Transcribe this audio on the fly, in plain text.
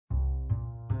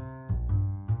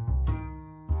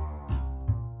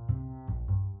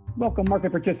Welcome, market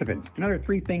participants, to another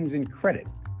Three Things in Credit.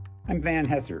 I'm Van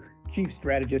Hesser, Chief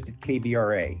Strategist at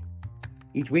KBRA.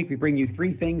 Each week we bring you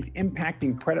three things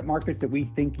impacting credit markets that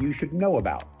we think you should know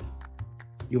about.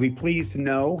 You'll be pleased to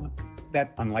know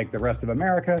that, unlike the rest of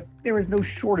America, there is no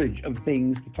shortage of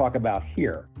things to talk about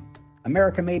here.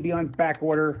 America may be on back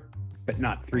order, but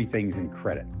not three things in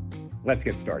credit. Let's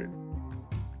get started.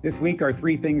 This week our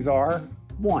three things are: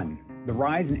 1. The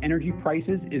rise in energy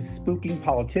prices is spooking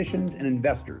politicians and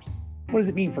investors. What does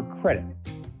it mean for credit?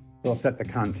 We'll set the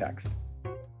context.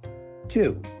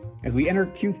 2. As we enter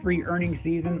Q3 earnings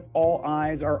season, all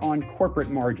eyes are on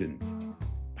corporate margins.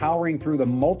 Powering through the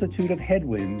multitude of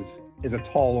headwinds is a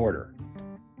tall order.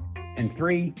 And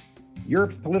 3.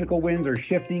 Europe's political winds are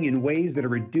shifting in ways that are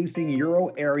reducing euro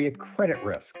area credit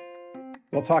risk.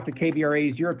 We'll talk to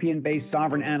KBRA's European-based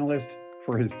sovereign analyst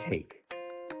for his take.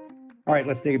 All right,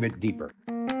 let's dig a bit deeper.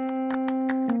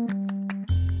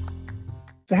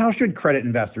 So how should credit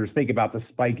investors think about the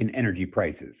spike in energy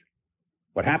prices?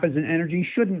 What happens in energy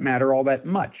shouldn't matter all that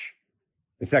much.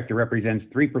 The sector represents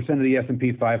 3% of the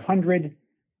S&P 500.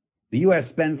 The U.S.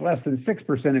 spends less than 6%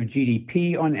 of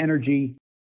GDP on energy.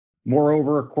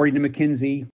 Moreover, according to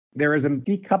McKinsey, there is a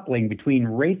decoupling between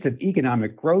rates of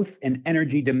economic growth and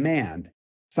energy demand,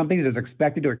 something that is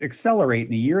expected to accelerate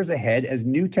in the years ahead as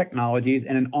new technologies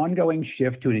and an ongoing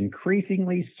shift to an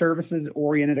increasingly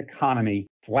services-oriented economy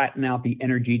flatten out the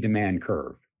energy demand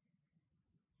curve.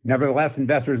 Nevertheless,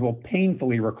 investors will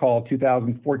painfully recall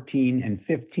 2014 and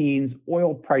 15's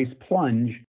oil price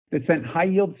plunge that sent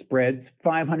high-yield spreads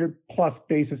 500-plus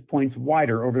basis points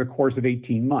wider over the course of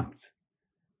 18 months.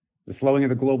 The slowing of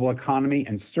the global economy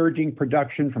and surging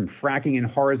production from fracking and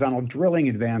horizontal drilling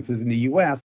advances in the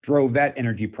U.S. drove that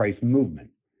energy price movement.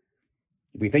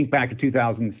 If we think back to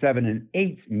 2007 and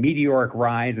 2008's meteoric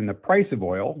rise in the price of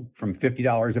oil from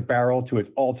 $50 a barrel to its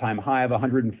all-time high of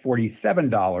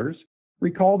 $147,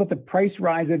 recall that the price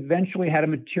rise eventually had a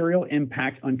material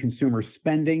impact on consumer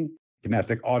spending,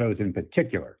 domestic autos in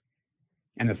particular.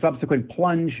 And the subsequent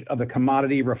plunge of the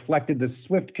commodity reflected the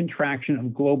swift contraction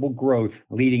of global growth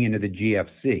leading into the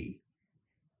GFC.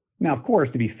 Now, of course,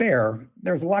 to be fair,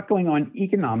 there's a lot going on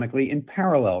economically in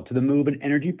parallel to the move in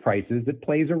energy prices that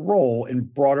plays a role in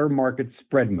broader market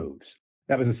spread moves.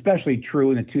 That was especially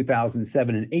true in the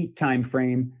 2007 and 2008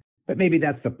 timeframe, but maybe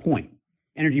that's the point.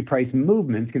 Energy price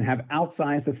movements can have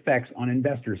outsized effects on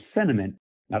investor sentiment,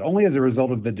 not only as a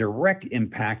result of the direct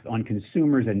impact on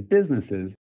consumers and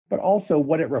businesses, but also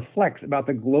what it reflects about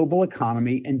the global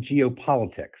economy and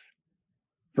geopolitics.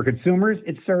 For consumers,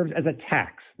 it serves as a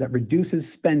tax that reduces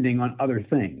spending on other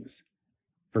things.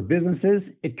 For businesses,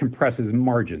 it compresses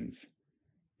margins.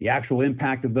 The actual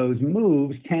impact of those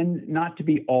moves tend not to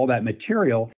be all that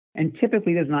material and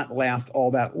typically does not last all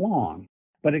that long,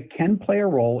 but it can play a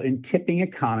role in tipping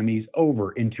economies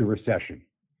over into recession.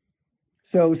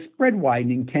 So spread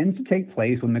widening tends to take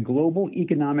place when the global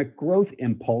economic growth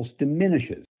impulse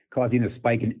diminishes, causing the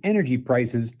spike in energy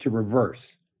prices to reverse.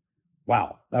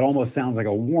 Wow, that almost sounds like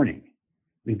a warning.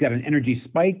 We've got an energy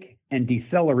spike and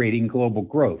decelerating global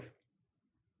growth.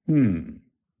 One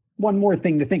more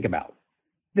thing to think about.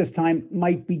 This time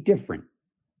might be different.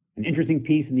 An interesting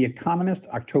piece in The Economist,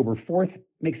 October 4th,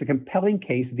 makes a compelling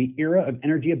case that the era of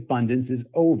energy abundance is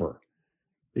over.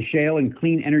 The shale and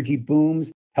clean energy booms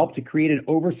helped to create an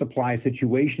oversupply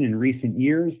situation in recent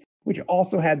years, which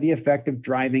also had the effect of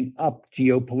driving up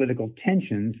geopolitical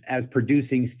tensions as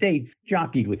producing states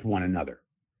jockeyed with one another.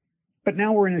 But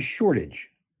now we're in a shortage,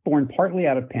 born partly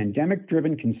out of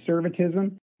pandemic-driven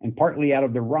conservatism and partly out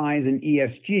of the rise in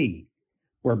ESG,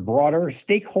 where broader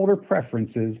stakeholder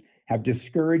preferences have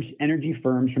discouraged energy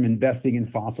firms from investing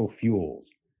in fossil fuels.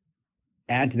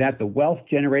 Add to that the wealth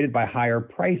generated by higher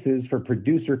prices for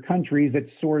producer countries that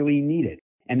sorely need it,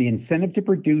 and the incentive to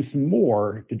produce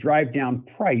more to drive down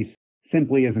price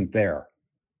simply isn't there.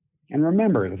 And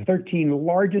remember, the 13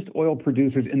 largest oil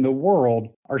producers in the world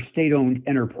are state-owned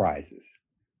enterprises.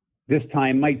 This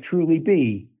time might truly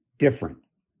be different.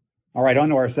 All right, on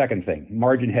to our second thing,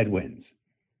 margin headwinds.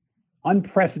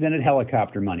 Unprecedented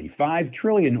helicopter money, $5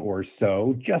 trillion or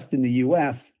so just in the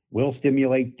U.S., will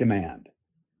stimulate demand.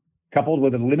 Coupled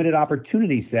with a limited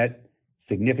opportunity set,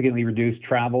 significantly reduced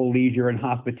travel, leisure, and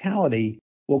hospitality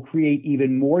will create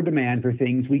even more demand for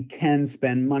things we can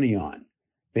spend money on.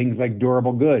 Things like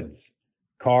durable goods,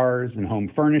 cars and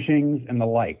home furnishings and the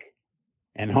like,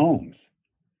 and homes.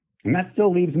 And that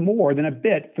still leaves more than a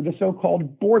bit for the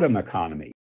so-called boredom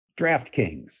economy,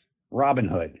 DraftKings,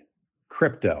 Robinhood,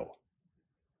 crypto.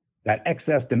 That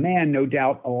excess demand, no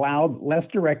doubt, allowed less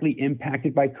directly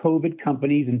impacted by COVID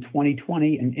companies in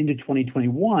 2020 and into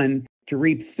 2021 to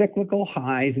reap cyclical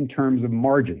highs in terms of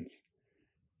margins.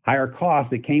 Higher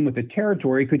costs that came with the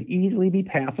territory could easily be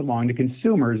passed along to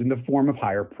consumers in the form of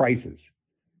higher prices.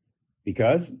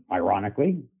 Because,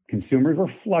 ironically, consumers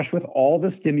were flush with all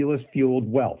the stimulus-fueled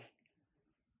wealth.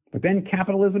 But then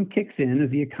capitalism kicks in as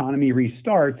the economy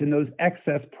restarts and those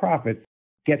excess profits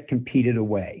get competed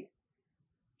away.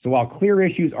 So while clear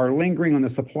issues are lingering on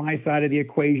the supply side of the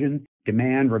equation,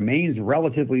 demand remains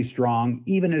relatively strong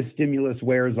even as stimulus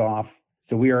wears off,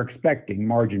 so we are expecting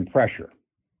margin pressure.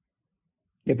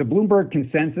 Yet the Bloomberg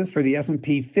consensus for the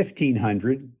S&P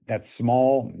 1500, that's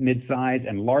small, mid-size,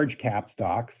 and large cap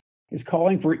stocks, is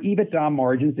calling for EBITDA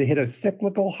margins to hit a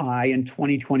cyclical high in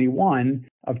 2021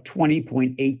 of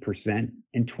 20.8%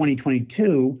 and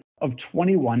 2022 of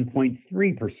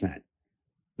 21.3%.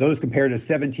 Those compare to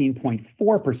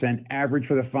 17.4% average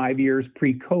for the 5 years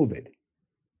pre-COVID.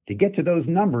 To get to those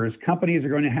numbers, companies are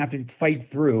going to have to fight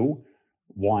through,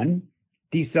 1,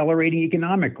 decelerating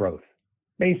economic growth,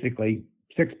 basically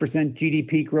 6%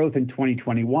 GDP growth in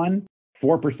 2021,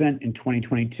 4% in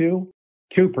 2022,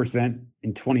 2%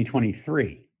 in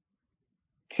 2023.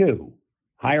 2,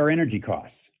 higher energy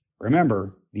costs.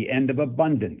 Remember, the end of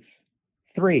abundance.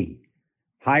 3,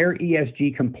 higher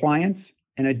ESG compliance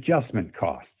and adjustment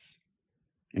costs.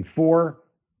 And 4,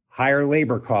 higher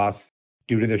labor costs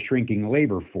due to the shrinking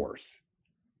labor force.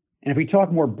 And if we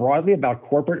talk more broadly about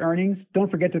corporate earnings, don't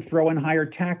forget to throw in higher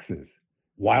taxes.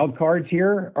 Wild cards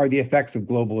here are the effects of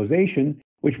globalization,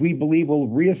 which we believe will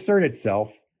reassert itself,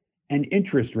 and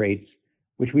interest rates,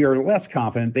 which we are less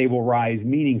confident they will rise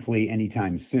meaningfully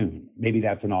anytime soon. Maybe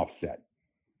that's an offset.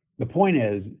 The point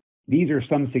is, these are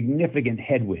some significant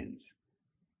headwinds.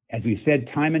 As we've said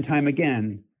time and time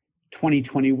again,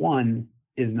 2021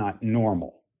 is not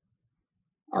normal.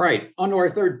 All right, on to our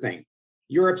third thing,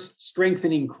 Europe's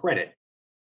strengthening credit.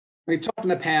 We've talked in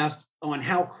the past on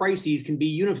how crises can be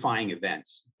unifying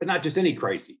events, but not just any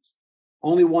crises,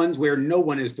 only ones where no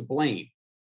one is to blame.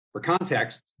 For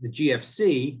context, the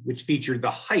GFC, which featured the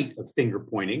height of finger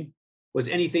pointing, was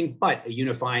anything but a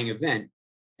unifying event,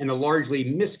 and a largely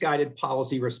misguided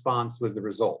policy response was the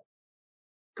result.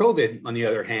 COVID, on the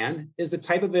other hand, is the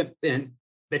type of event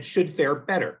that should fare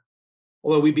better,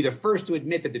 although we'd be the first to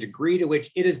admit that the degree to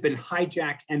which it has been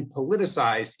hijacked and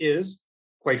politicized is,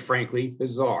 quite frankly,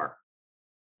 bizarre.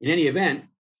 In any event,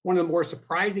 one of the more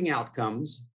surprising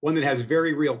outcomes, one that has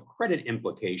very real credit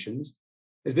implications,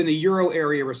 has been the euro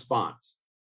area response.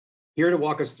 Here to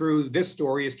walk us through this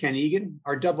story is Ken Egan,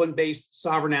 our Dublin-based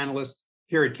sovereign analyst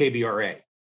here at KBRA.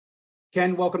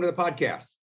 Ken, welcome to the podcast.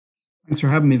 Thanks for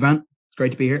having me, Van. It's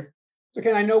great to be here. So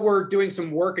Ken, I know we're doing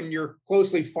some work and you're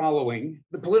closely following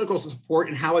the political support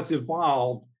and how it's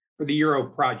evolved for the Euro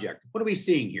project. What are we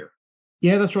seeing here?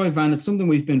 Yeah, that's right, Van. It's something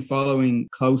we've been following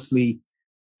closely.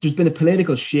 There's been a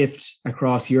political shift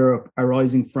across Europe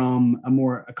arising from a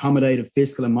more accommodative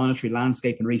fiscal and monetary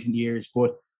landscape in recent years.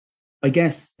 But I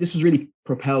guess this was really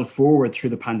propelled forward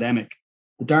through the pandemic.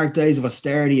 The dark days of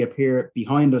austerity appear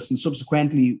behind us, and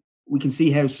subsequently, we can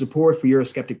see how support for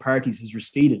Eurosceptic parties has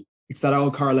receded. It's that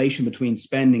old correlation between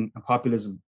spending and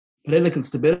populism. Political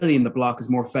stability in the bloc is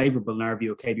more favourable in our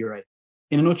view at KBRA.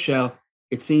 In a nutshell,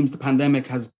 it seems the pandemic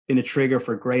has been a trigger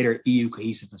for greater EU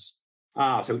cohesiveness.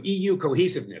 So EU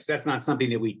cohesiveness, that's not something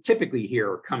that we typically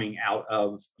hear coming out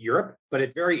of Europe, but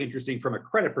it's very interesting from a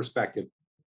credit perspective.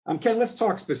 Ken, let's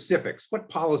talk specifics. What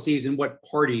policies and what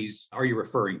parties are you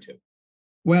referring to?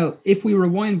 Well, if we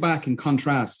rewind back in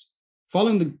contrast,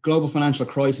 following the global financial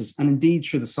crisis and indeed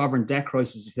through the sovereign debt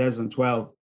crisis of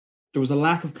 2012, there was a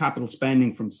lack of capital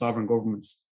spending from sovereign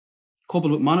governments,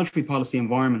 coupled with monetary policy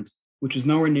environment, which is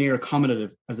nowhere near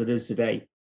accommodative as it is today.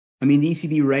 I mean, the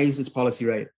ECB raised its policy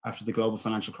rate after the global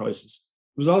financial crisis.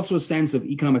 There was also a sense of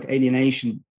economic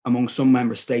alienation among some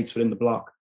member states within the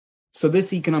bloc. So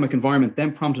this economic environment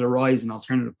then prompted a rise in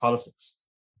alternative politics.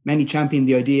 Many championed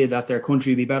the idea that their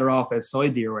country would be better off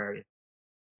outside the euro area.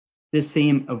 This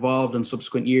theme evolved in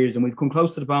subsequent years, and we've come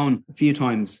close to the bone a few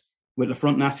times with the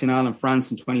Front National in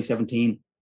France in 2017,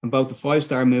 and both the Five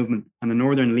Star Movement and the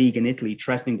Northern League in Italy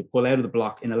threatening to pull out of the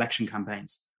bloc in election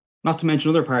campaigns. Not to mention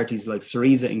other parties like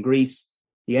Syriza in Greece,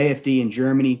 the AfD in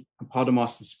Germany, and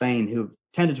Podemos in Spain, who have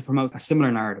tended to promote a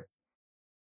similar narrative.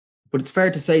 But it's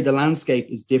fair to say the landscape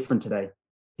is different today.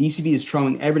 The ECB is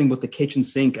throwing everything but the kitchen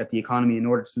sink at the economy in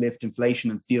order to lift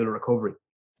inflation and fuel a recovery.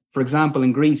 For example,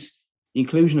 in Greece, the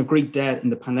inclusion of Greek debt in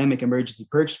the pandemic emergency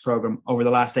purchase programme over the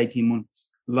last 18 months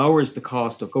lowers the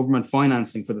cost of government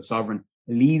financing for the sovereign,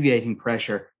 alleviating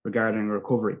pressure regarding a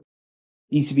recovery.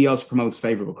 The ECB also promotes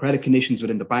favourable credit conditions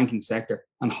within the banking sector,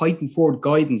 and heightened forward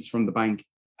guidance from the bank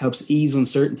helps ease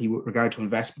uncertainty with regard to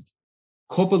investment.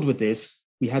 Coupled with this,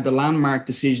 we had the landmark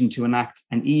decision to enact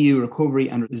an EU recovery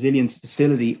and resilience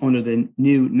facility under the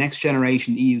new Next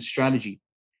Generation EU strategy,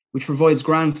 which provides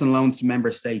grants and loans to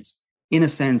member states, in a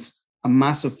sense, a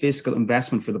massive fiscal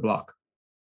investment for the bloc.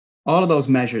 All of those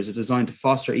measures are designed to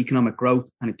foster economic growth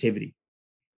and activity.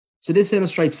 So this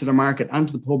illustrates to the market and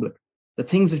to the public that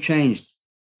things have changed,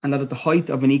 and that at the height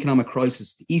of an economic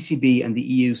crisis, the ECB and the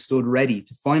EU stood ready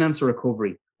to finance a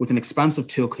recovery with an expansive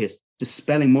toolkit,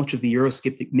 dispelling much of the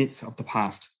Eurosceptic myths of the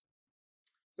past.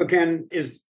 So Ken,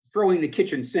 is throwing the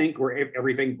kitchen sink, or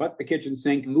everything but the kitchen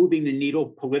sink, moving the needle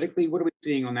politically? What are we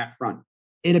seeing on that front?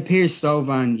 It appears so,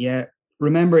 Van, yeah.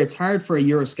 Remember, it's hard for a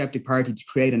Eurosceptic party to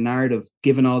create a narrative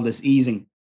given all this easing.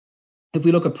 If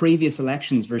we look at previous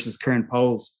elections versus current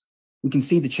polls, we can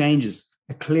see the changes.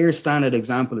 A clear standard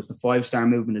example is the Five-Star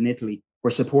Movement in Italy,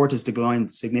 where support has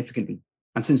declined significantly.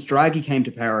 And since Draghi came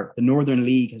to power, the Northern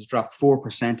League has dropped 4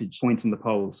 percentage points in the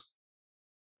polls.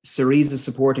 Syriza's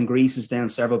support in Greece is down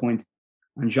several points,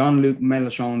 and Jean-Luc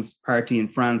Mélenchon's party in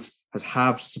France has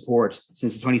halved support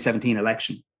since the 2017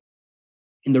 election.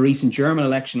 In the recent German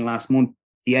election last month,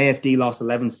 the AfD lost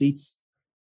 11 seats.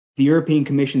 The European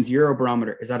Commission's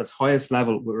Eurobarometer is at its highest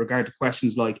level with regard to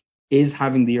questions like, is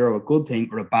having the euro a good thing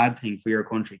or a bad thing for your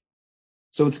country?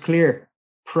 So it's clear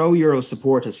pro-euro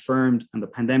support has firmed, and the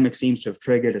pandemic seems to have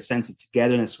triggered a sense of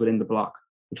togetherness within the bloc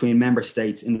between member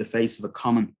states in the face of a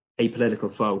common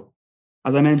apolitical foe.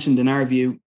 As I mentioned, in our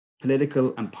view,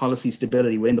 political and policy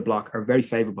stability within the bloc are very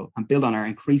favourable and build on our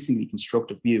increasingly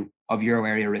constructive view of euro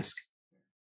area risk.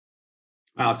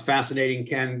 Wow, it's fascinating,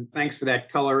 Ken. Thanks for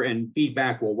that color and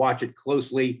feedback. We'll watch it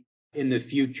closely in the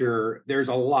future. There's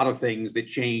a lot of things that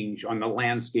change on the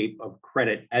landscape of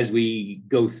credit as we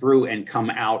go through and come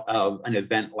out of an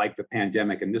event like the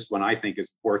pandemic. And this one, I think,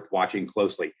 is worth watching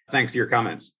closely. Thanks for your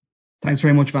comments. Thanks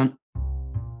very much, Van.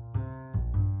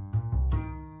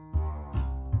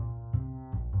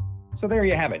 So there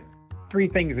you have it. 3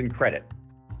 things in credit.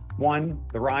 1,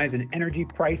 the rise in energy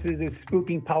prices is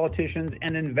spooking politicians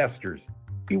and investors.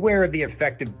 Beware of the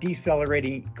effect of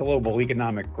decelerating global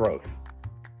economic growth.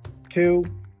 2,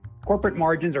 corporate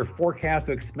margins are forecast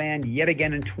to expand yet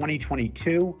again in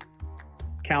 2022.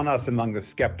 Count us among the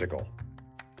skeptical.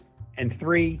 And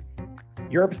 3,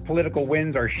 Europe's political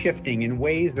winds are shifting in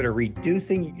ways that are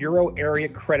reducing euro area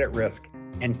credit risk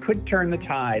and could turn the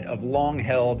tide of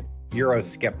long-held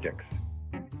Eurosceptics.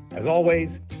 As always,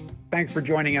 thanks for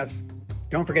joining us.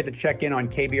 Don't forget to check in on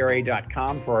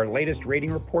KBRA.com for our latest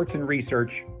rating reports and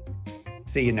research.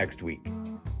 See you next week.